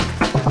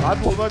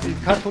მადლობა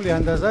ქართული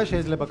ანდაზა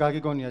შეიძლება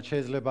გაგიგონიათ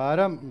შეიძლება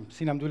არა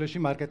სინამდვილეში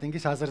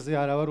მარკეტინგის აზრზე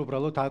არა ვარ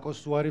უბრალოდ აკოს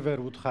უარი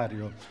ვერ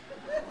უთხარიო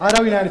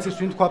არავინ არ იცის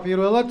ვინ თქვა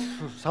პირველად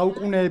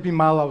საუკუნეები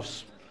მალავს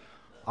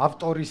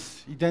ავტორის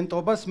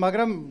იდენტობას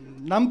მაგრამ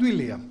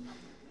ნამდვილია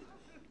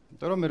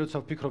იმიტომ რომ მე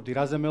როცა ვფიქრობდი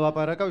რაზე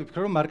მელაპარაკა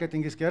ვიფიქრე რომ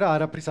მარკეტინგის კი არა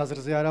არაფრის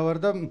აზრზე არა ვარ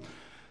და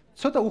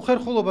ცოტა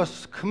უხერხულობას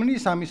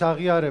ქმნის ამის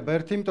აღიარება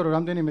ერთი იმიტომ რომ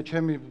რამდენიმე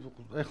ჩემი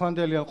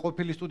ეხლანდელიან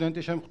ყოფილი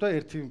სტუდენტი შემხვდა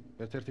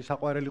ერთ-ერთი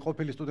საყვარელი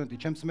ყოფილი სტუდენტი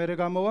ჩემს მერე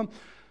გამოვა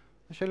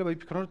შეიძლება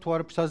იფიქრონ რომ თუ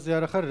არაფრის აზრზე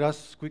არ ახარ რას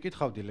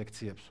გვიკითხავდი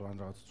ლექციებს ან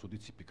რაღაც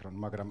ცუდიც იფიქრონ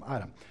მაგრამ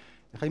არა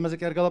ეხლა იმაზე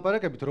კი არ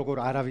გალაპარაკებით როგორ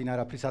არავინ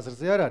არაფრის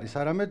აზრზე არ არის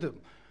არამედ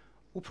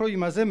უფრო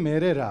იმაზე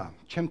მერე რა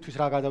ჩემთვის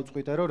რა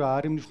გადავწყვიტე რომ რა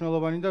არის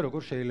მნიშვნელოვანი და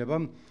როგორ შეიძლება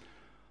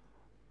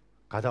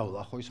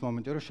გადავლახო ის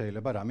მომენტი რომ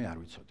შეიძლება რამე არ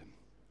ვიცოდე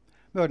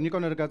მე ვარ ნიკო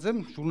ნერგაძე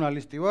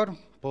ჟურნალისტი ვარ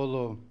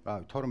ბოლო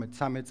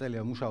 12-13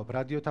 წელია მუშაობ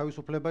რადიო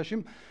თავისუფლებაში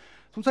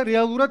თუმცა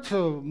რეალურად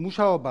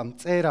მუშაობა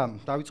წერა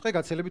დავიწყე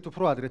გაცილებით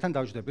უფრო ადრეთან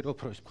დავჯდები რომ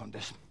უფრო ის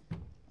მქონდეს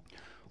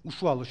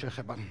უშუალო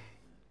შეხება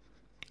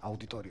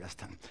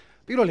აუდიტორიასთან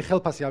პირველი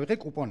ხელფასი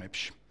ავიღე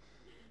კუპონებში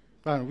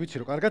ანუ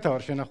ვიცი რომ კარგად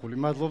ვარ შენახული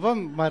მადლობა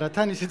მაგრამ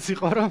თან ისიც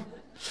იყო რომ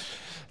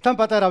თან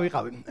პატარა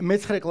ვიყავი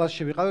მე-9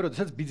 კლასში ვიყავი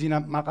როდესაც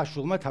ბიძინა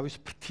მაყაშვილმა თავის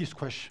ფრთის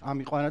ქვეშ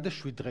ამიყვანა და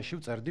 7 დღეში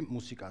ვწერდი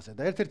მუსიკაზე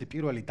და ერთ-ერთი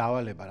პირველი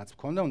დავალება რაც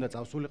მქონდა უნდა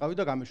წავსულიყავი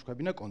და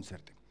გამეშვებინა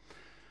კონცერტი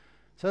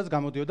სადაც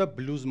გამოდიოდა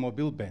blues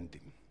mobile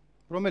band-ი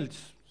რომელიც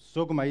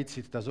ზოგმა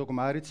იცით და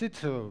ზოგმა არ იცით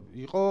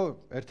იყო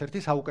ერთ-ერთი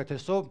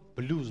საუკეთესო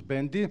blues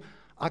band-ი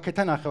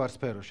აქეთან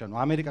ახევარსფეროში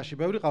ანუ ამერიკაში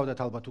ბევრი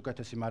ყავდათ ალბათ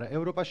უკეთესი მაგრამ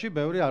ევროპაში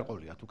ბევრი არ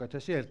ყოლიათ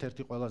უკეთესი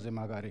ერთ-ერთი ყველაზე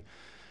მაგარი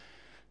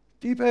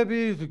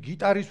ტიპები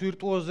გიტარის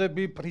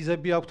ვირტუოზები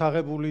პრიზები აქვთ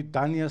აღებული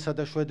დანიასა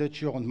და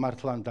შვედეთში ოღონდ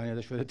მართლა დანია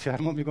და შვედეთი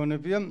არ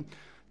მომიგონებია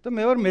და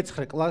მე ვარ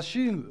მე-9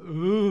 კლასში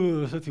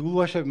ესეთი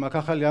ულვაშები მაქვს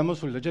ახალი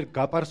ამოსული და ჯერ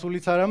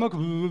გაპარსულიც არ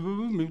მაქვს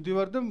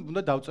მივდივარ და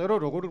უნდა დავწერო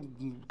როგორ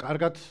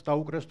კარგად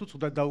დაუკრეს თუ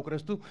ცუდად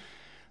დაუკრეს თუ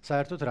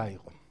საერთოდ რა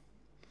იყო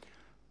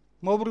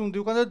მოუბრუნდი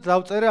უკან და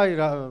დავწერე აი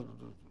რა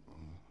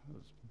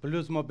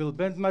blues mobile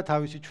band-მა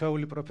თავისი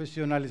ჩვეული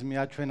პროფესიონალიზმი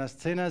აჩვენა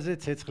სცენაზე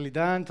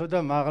ცეცხლიდან თო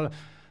და მაღლა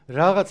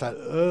რაღაცა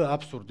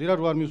აბსურდი რა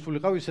რო არ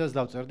მივსულიყავ ისეაც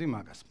დავწერდი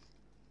მაგას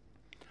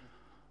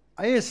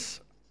აი ეს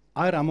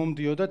არ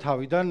ამომდიოდა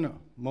თავიდან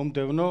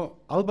მომდევნო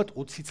ალბათ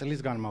 20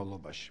 წლის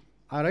განმავლობაში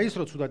არა ის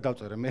რომ ცუდად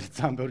დავწერე მე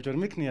ძალიან ბევრჯერ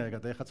მიქნია ეგა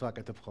და ეხაც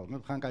ვაკეთებ ხოლმე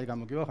ხან კაი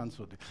გამოგივა ხან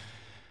ცუდი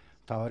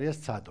თავარია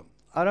სცადო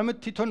არამედ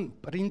თვითონ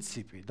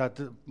პრინციპი და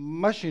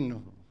მაშინ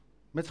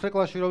მე-9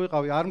 კლასში რო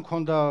ვიყავი არ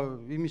მქონდა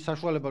იმის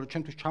საშუალება რომ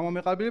ჩემთვის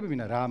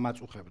ჩამომეყალიბებინა რა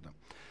მაწუხებდა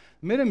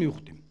მე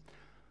მივხვდი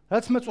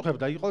რაც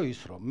მეწუხებდა იყო ის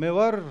რომ მე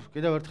ვარ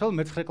კიდევ ერთხელ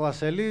მე-9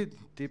 კლასელი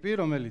ტიპი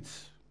რომელიც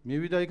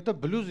მივიდა იქ და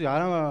ბლუზი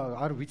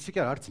არ ვიცი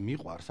კი არც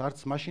მიყვარს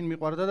არც მაშინ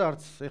მიყვარდა და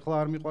არც ეხლა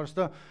არ მიყვარს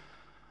და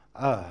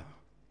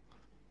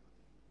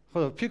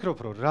ხო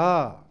ფიქრობ რომ რა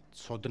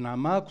ცოდნა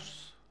მაქვს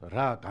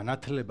რა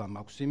განათლება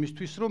მაქვს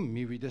იმისთვის რომ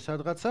მივიდე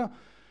სადღაცა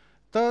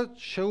და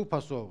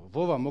შეუფასო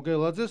ვოვა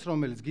მოგელაძეს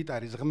რომელიც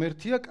გიტარის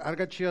ღმერთია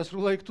კარგად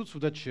შეასრულა იქ თუ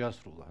ცუდად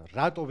შეასრულა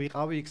რატო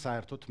ვიყავი იქ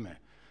საერთოდ მე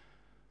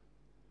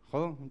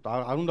ხო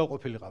არ უნდა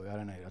ყოფილიყავი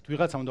არანაირად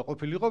ვიღაცა უნდა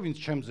ყოფილიყო ვინც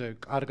ჩემზე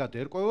კარგად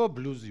ერკვევა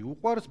ბლუზი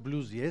უყვარს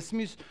ბლუზი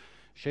ესმის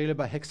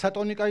შეიძლება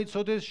ჰექსატონიკა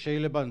იცოდეს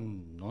შეიძლება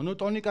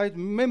მონოტონიკა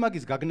მე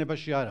მაგის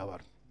გაგნებაში არა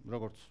ვარ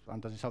როგორც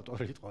ფანტაზიის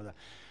ავტორი იტყოდა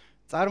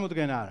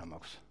წარმოდგენა არა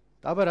მაქვს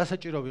და აბა რა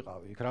საჭირო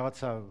ვიყავი იქ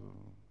რაღაცა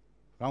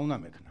რა უნდა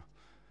მექნა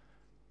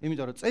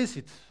იმიტომ რომ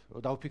წესით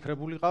რომ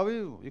დავფიქრებულიყავი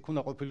იქ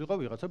უნდა ყოფილიყო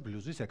ვიღაცა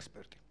ბლუზის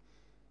ექსპერტი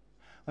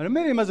მაგრამ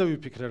მე იმაზე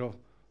ვიფიქრე რომ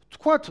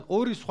თქვათ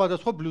ორი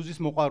სხვადასხვა ბლუზის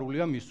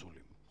მოყვარულია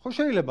მისული ხო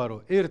შეიძლება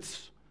რომ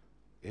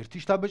ერთი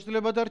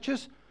შთაბეჭდილება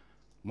დარჩეს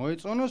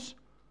მოეწონოს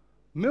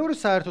მეორე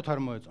საერთოდ არ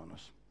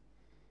მოეწონოს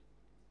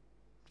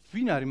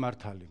ვინ არის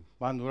მართალი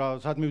ანუ რა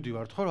სად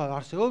მივდივართ ხო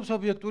არსებობს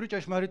ობიექტური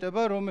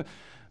ჭეშმარიტება რომ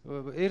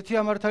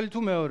ერთია მართალი თუ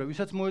მეორე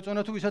ვისაც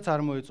მოეწონა თუ ვისაც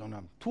არ მოეწონა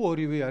თუ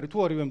ორივე არის თუ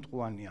ორივე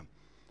მტყუანია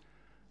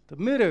და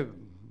მე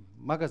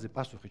მაგაზე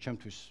პასუხი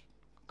ჩემთვის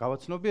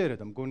გავაცნობიერე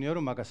და მგონია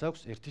რომ მაგას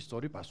აქვს ერთი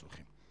სწორი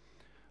პასუხი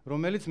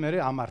რომელიც მე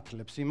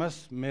ამართლებს იმას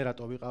მე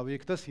რატო ვიყავი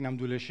იქ და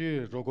სინამდვილეში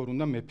როგორ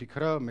უნდა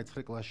მეფიქრა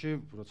მე-9 კლასში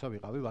როცა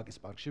ვიყავი ვაკის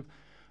პარკში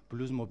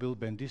blues mobile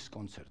band-ის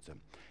კონცერტზე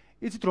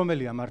იცით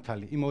რომელია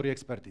მართალი იმ ორი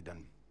ექსპერტიდან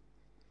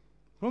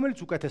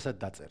რომელიც უკეთესად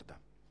დაწერდა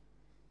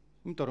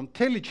იმიტომ რომ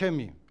მთელი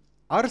ჩემი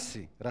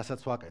არსი რასაც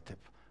ვაკეთებ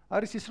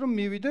არის ის რომ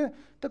მივიდე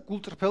და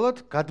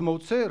გულწრფელად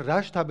გადმოვცე რა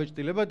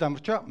შთაბეჭდილება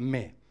დამრჩა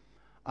მე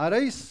არა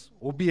ის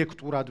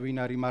ობიექტურად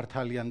ვინ არის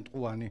მართალი ან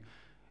მტყუანი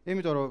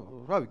იმიტომ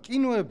რომ რავი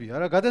კინოებია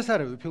რა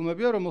გადასარევი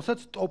ფილმებია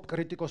რომელსაც ტოპ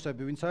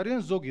კრიტიკოსები ვინც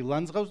არიან ზოგი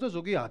ლანძღავს და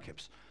ზოგი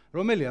აქებს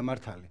რომელია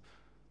მართალი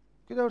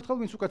კიდევ ერთხელ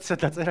ვინც უკეთესად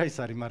დაწერა ის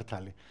არის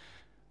მართალი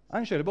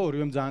ან შეიძლება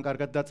ორივემ ძალიან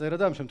კარგად დაწერა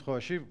და ამ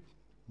შემთხვევაში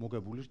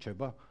მოგებული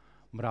რჩება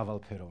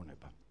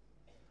მრავალფეროვნება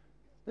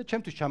და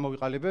ჩემთვის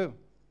ჩამოვიყალიბე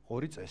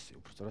ორი წესი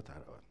უბრალოდ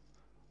არა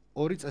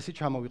ორი წესი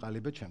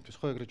ჩამოვიყალიბე ჩემთვის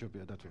ხო ეგრე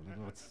ჯობია და თუ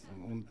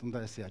უნდა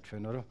ესე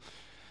აჩვენო რომ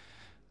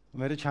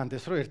მე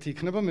ჩანდეს რომ ერთი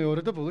იქნება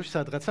მეორე და ბოლოში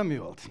სადღაცა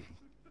მივალთ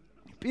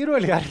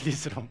პირველი არის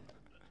ის რომ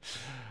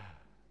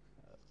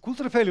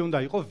გულწრფელი უნდა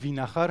იყო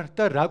ვინახარ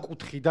და რა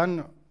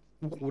კუთხიდან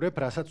უყურებ,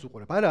 რასაც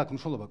უყურებ. არა აქვს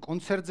მნიშვნელობა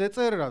კონცერტზე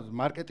წერ,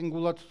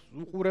 მარკეტინგულად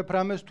უყურებ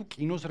რამეს თუ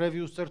კინოს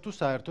რევიუს წერ თუ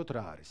საერთოდ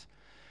რა არის.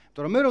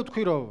 იმიტომ რომ მე რო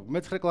ვთქვი რომ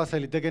მე-9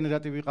 კლასელი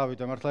დეგენერატივი ვიყავი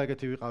და მართლა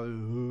ეგეთი ვიყავი,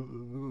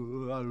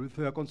 არ ვიცი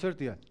რა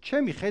კონცერტია.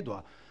 ჩემი ხედვა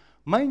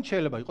მაინც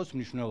შეიძლება იყოს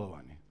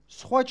მნიშვნელოვანი.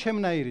 სხვა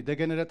ჩემნაირი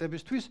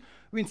დეგენერატებისთვის,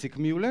 ვინც იქ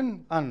მივლენ,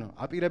 ან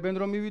აპირებენ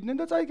რომ მივიდნენ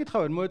და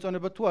წაიკითხავენ,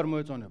 მოეწონებათ თუ არ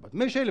მოეწონებათ.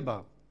 მე შეიძლება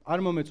არ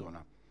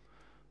მომეწონა.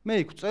 მე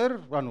იქ წერ,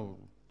 ანუ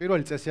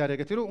პირველი წესი არის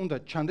ეგეთი, რომ უნდა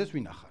ჩანდეს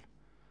ვინახარ.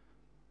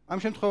 ამ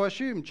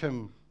შემთხვევაში, ჩემ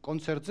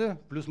კონცერტზე,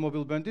 Blues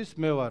Mobile Band-ის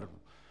მე ვარ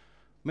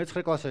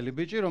მე-9 კლასელი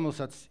ბიჭი,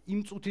 რომელსაც იმ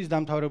წუთის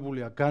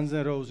დამთავრებულია Guns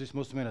N' Roses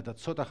მოსმენა და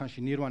ცოტა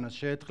ხანში Nirvana-ს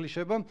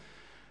შეეთხლიშება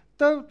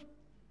და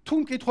თუ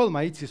მკითხველმა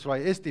იცის, რომ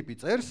ეს ტიპი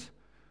წერს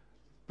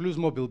Blues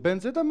Mobile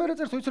Band-ზე და მე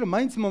წერს, ვიცი რომ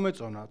მაინც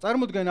მომეწონა.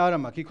 წარმოდგენა არ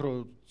მაქვს იქ რომ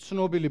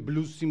ცნობილი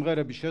blues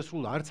სიმღერები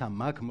შესრულა, არც ამ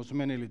მაქვს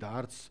მოსმენელი და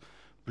არც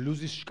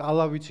blues-ის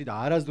შკალა ვიცი და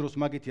არასდროს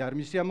მაგითი არ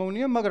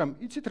მისიამოვნია, მაგრამ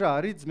იცით რა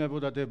არის ძმებო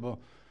და დებო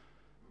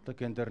და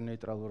გენდერ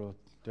ნეიტრალურო,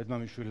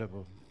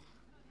 დედმამიშვილებო,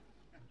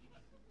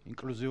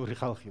 ინკლუზიური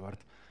ხალხი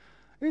ვართ.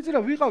 იცი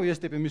რა ვიყავი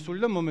ეს ტიპი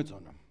მისული და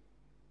მომეწონა.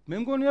 მე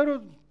მგონია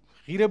რომ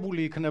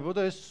ღირებული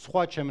იქნებოდა ეს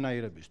სხვა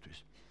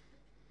ჩემნაირებისთვის.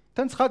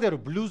 თან ცხადია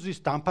რომ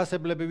ბლუზის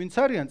დამფასებლები ვინც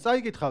არიან,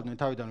 წაიკითხავდნენ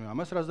თავიდანვე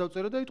ამას, რაც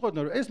დავწერო და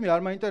იტყოდნენ რომ ეს მე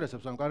არ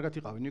მაინტერესებს, ამ კარგად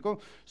იყავი ნიკო,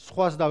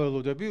 სხვას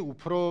დაველოდები,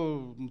 უფრო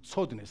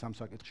მცოდნეს ამ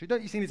საკითხში და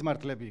ისინიც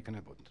მართლები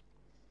იქნებოდნენ.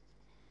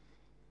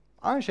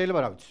 ან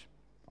შეიძლება რა ვიცი,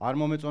 არ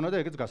მომეწონა და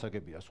ეგეც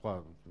გასაგებია, სხვა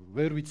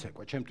ვერ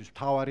ვიცეკვე, ჩემთვის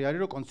მთავარი არის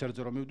რომ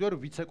კონცერტზე რომ მივდივარ,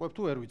 ვიცეკვებ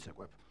თუ ვერ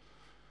ვიცეკვებ.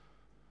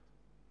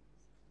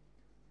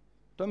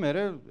 და მე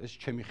ეს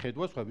ჩემი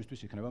ხედვა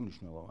სხვებისთვის იქნება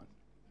მნიშვნელოვანი.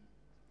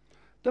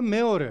 და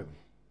მეორე,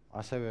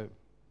 ასევე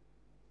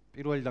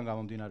პირველიდან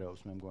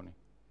გამომდინარეობს მე მგონი,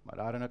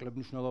 მაგრამ არანაკლებ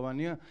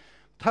მნიშვნელოვანია.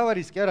 მთავარი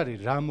ის კი არ არის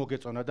რა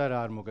მოგეწონა და რა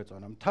არ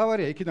მოგეწონა.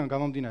 მთავარია იქიდან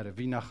გამომდინარე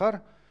ვინახარ.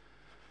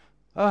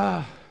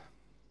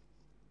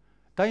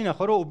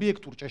 დაინახო რომ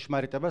ობიექტურ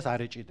ჭეშმარიტებას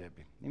არ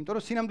ეჭიდები. იმიტომ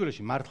რომ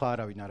სინამდვილეში მართლა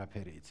არავინ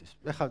არაფერი იცის.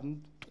 ეხლა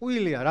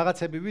ტყუილია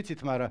რაღაცები ვიცით,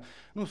 მაგრამ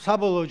ნუ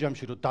საბოლოო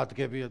ჯამში რომ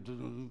დადგები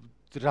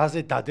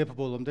რაზე დადებ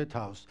ბოლომდე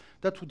თავს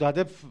და თუ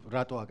დადებ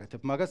რატო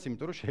აკეთებ მაგას,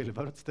 იმიტომ რომ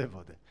შეიძლება რომ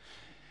ცდებოდე.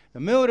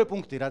 მეორე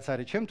პუნქტი რაც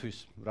არის ჩემთვის,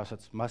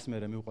 რასაც მას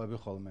მერე მივყვები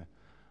ხოლმე,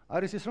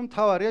 არის ის რომ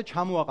მთავარია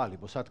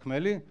ჩამოაყალიბო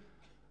სათქმელი,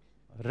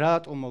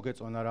 რატო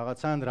მოგეწონა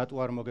რაღაცა, ან რატო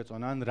არ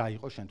მოგეწონა, ან რა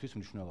იყო შენთვის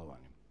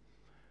მნიშვნელოვანი.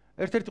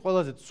 ერთ-ერთი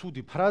ყველაზე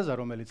ცუდი ფრაზა,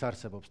 რომელიც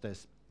არსებობს და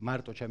ეს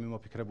მარტო ჩემი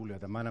მოფიქრებულია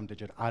და მანამდე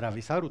ჯერ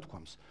არავის არ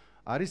უთქვამს,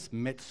 არის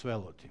მეც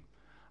ველოდი.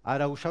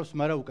 არა უშავს,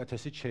 მაგრამ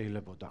უკეთესიც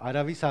შეიძლებოდა.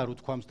 არავის არ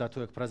უთქვამს და თუ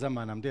ეგ ფრაზა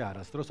მანამდე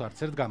არასდროს არც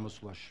ერთ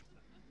გამოსვლაში.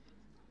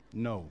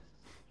 No.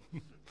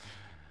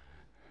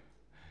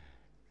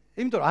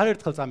 იმიტომ არ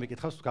ერთხელ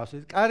წამიკითხავს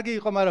გასვით, კარგი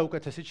იყო, მაგრამ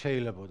უკეთესიც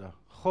შეიძლებოდა.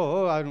 ხო,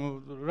 ანუ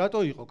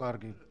რატო იყო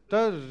კარგი და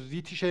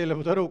რითი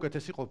შეიძლებოდა რომ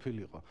უკეთესი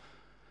ყოფილიყო.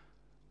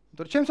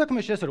 იმიტომ რომ ჩემ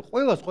საქმეში ეს არის,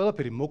 ყველას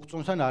ყველაფერი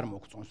მოგწონს ან არ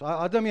მოგწონს.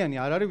 ადამიანი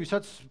არ არის,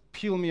 ვისაც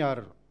ფილმი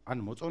ან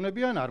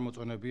მოწონებია, ან არ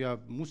მოწონებია,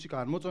 მუსიკა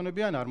არ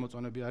მოწონებია, ან არ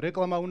მოწონებია,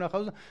 რეკლამა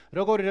უნახავს,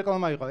 როგორი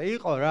რეკლამა იყო,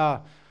 იყო რა.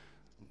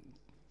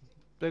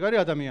 ეგ არის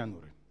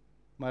ადამიანური.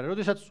 მაგრამ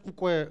როდესაც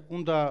უკვე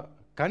უნდა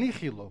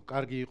განიხილო,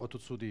 კარგი იყო თუ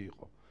ცუდი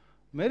იყო,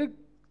 მე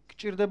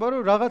გჭირდება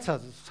რომ რაღაცა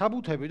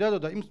საბუთები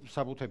და იმ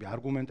საბუთები,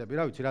 არგუმენტები,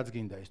 რა ვიცი, რაც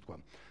გინდა ის თქვა.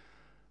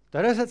 და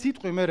რასაც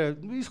იტყვი მე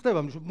ის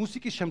ხდება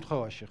მუსიკის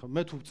შემთხვევაში, ხო?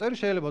 მე თუ წერ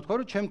შეიძლება თქვა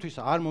რომ ჩემთვის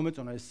არ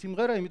მომეწონა ეს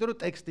სიმღერა, იმიტომ რომ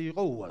ტექსტი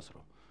იყო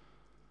უაზრო.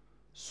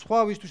 სხვა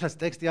ვისთვისაც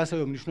ტექსტი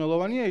ასევე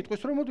მნიშვნელოვანია,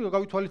 იტყვის რომ მოდი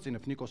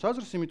გავითვალისწინებ ნიკოს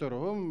აზრს, იმიტომ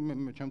რომ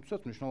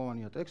ჩემთვისაც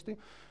მნიშვნელოვანია ტექსტი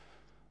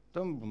და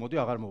მოდი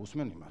აღარ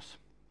მოусმენ იმას.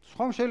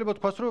 სხვამ შეიძლება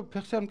თქვას რომ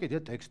ფეხზე არ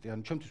მკიდია ტექსტი,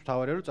 ანუ ჩემთვის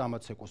მთავარია რომ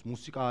წამაცეკოს,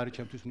 მუსიკა არის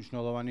ჩემთვის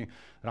მნიშვნელოვანი,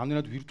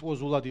 რამდენად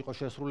ვირტუოზულად იყო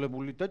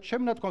შესრულებული და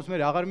ჩემ ნათქვამს მე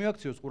აღარ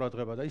მიაქციოს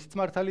ყურადღება და ისიც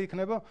მართალი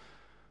იქნება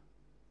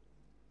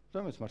და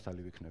მეც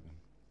მართალი ვიქნები.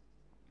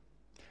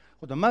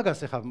 ხო და მაგას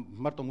ახლა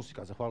მარტო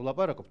მუსიკაზე ხარ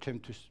ვლაპარაკობ,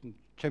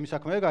 ჩემი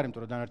საქმე ეგ არის,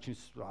 იმიტომ რომ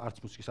დანარჩენის არც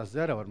მუსიკის აზრზე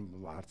არა ვარ,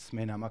 არც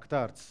მენა მაქვს და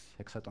არც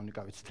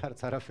ჰექსატონიკა ვიცი და არც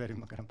არაფერი,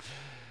 მაგრამ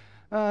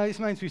ის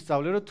მაინც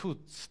ვისწავლე რომ თუ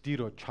ცდი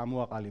რომ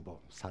ჩამოაყალიბო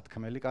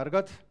სათქმელი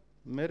კარგად,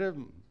 მე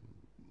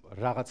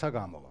რაღაცა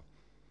გამოვა.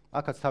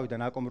 აქაც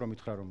თავიდან აკომ რომ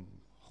მითხრა რომ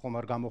ხომ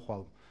არ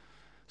გამოხვალ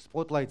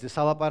სპოტლაიტზე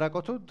სალაპარაკო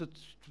თუ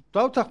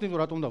დავთანხმდი რომ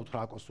რატომ დავთხრა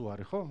აკოს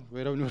უარი, ხო?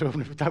 ვერავინ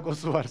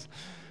აკოს უარს.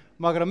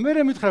 მაგრამ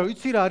მე მითხრა რომ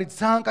იცი რა არის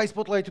ძალიან კაი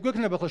სპოტლაიტი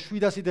გვექნება, ხო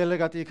 700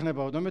 დელეგატი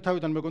იქნებაო და მე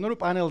თავიდან მეგონა რომ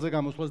პანელზე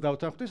გამოსვლას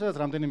დავთანხმდი, სადაც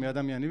რამდენიმე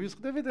ადამიანი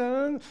ვისხდები და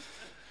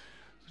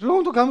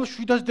რომ თუ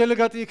 700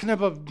 დელეგატი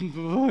იქნება,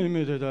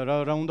 იმედე და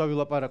რა უნდა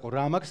ვილაპარაკო,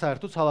 რა მაქვს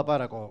საერთოდ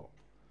სალაპარაკო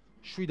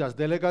 700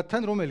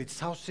 დელეგატთან, რომელიც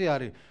სავსე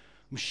არის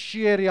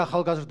მშიერი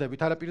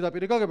ახალგაზრდებით, არა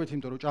პირდაპირ გაგებით,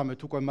 იმიტომ რომ ჭამეთ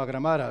უკვე,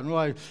 მაგრამ არა, ნუ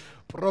აი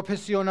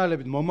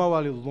პროფესიონალებით,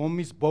 მომავალი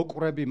ლომის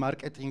ბოკრები,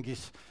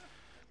 მარკეტინგის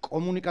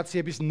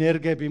კომუნიკაციების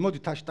ნერგები,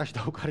 მოდი თაშ-თაშ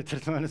დავუკარეთ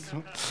ერთმანეთს,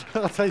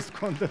 რაღაცა ის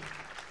გქონდა.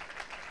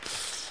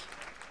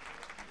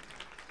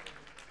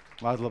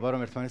 მადლობა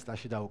რომ ერთმანეთს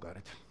თაში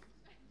დავუკარეთ.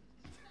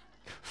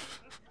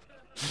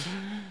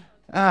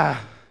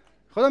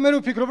 ხო და მე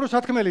ვფიქრობ რომ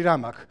სათქმელი რა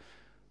მაქვს.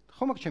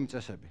 ხომ აქვს ჩემი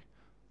წესები.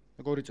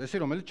 მეგორი წესი,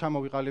 რომელიც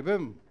ჩამოვიყალიბე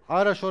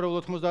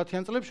არაშორეულ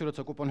 90-იან წლებში,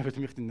 როცა კუპონებით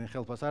მიხდნენ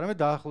ხელფას, არამედ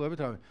დაახლოებით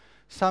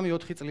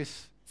 3-4 წლის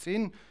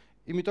წინ,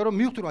 იმიტომ რომ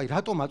მივხვდი, რომ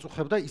რატომ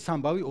აწუხებდა ის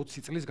ამბავი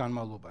 20 წლის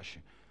განმავლობაში.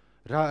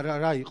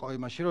 რა იყო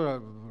იმაში,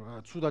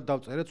 რომ ცუდად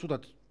დავწერე,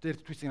 ცუდად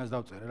ერთი თვის წინას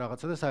დავწერე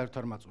რაღაცა და საერთოდ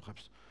არ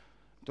მაწუხებს.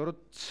 იმიტომ რომ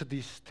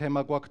ცდის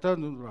თემა გვაქვს და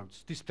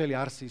ცდის მთელი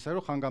არსი ისა,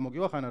 რომ ხან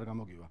გამოგივა, ხან არ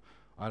გამოგივა.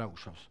 არა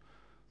უშავს.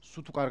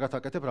 სულ თუ კარგად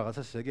აკეთებ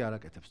რაღაცას, ესე იგი არ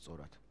აკეთებ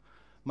სწორად.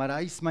 მაგრამ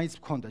აი ის მაინც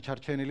მქონდა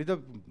ჩარჩენილი და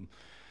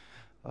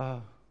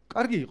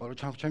კარგი იყო რომ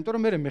ჩამრჩა, იმიტომ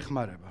რომ მე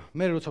მეხმარება.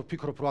 მე როცა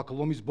ვფიქრობ, რომ აქ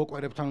ლომის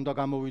ბოკვერებთან უნდა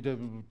გამოვიდე,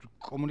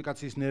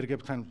 კომუნიკაციის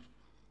ნერგებთან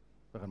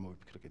აღარ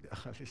მოვიფიქრე კიდე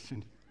ახალი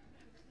ისინი.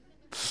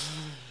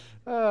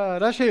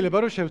 რა შეიძლება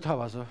რომ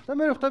შევთავაზო? და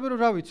მე ხვდები რომ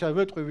რა ვიცი, აი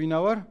ვეტყვი ვინა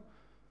ვარ,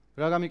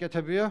 რა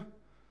გამიკეთებია,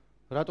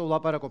 რატო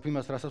ვლაპარაკობ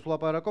იმას, რასაც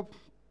ვლაპარაკობ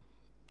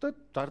და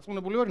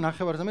დარწმუნებული ვარ,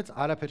 ნახევარზე მეც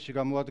არაფერში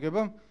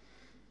გამოადგება.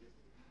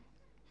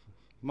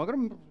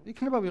 მაგრამ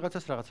იქნება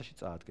ვიღაცას რაღაცაში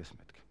წაადგეს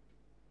მეთქი.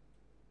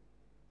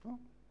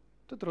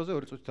 და დროზე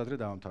 2 წუთით ადრე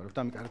დავამთავრებ.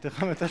 დამიკარეთ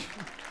ახლა მეტად.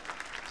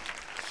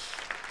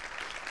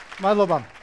 მადლობა.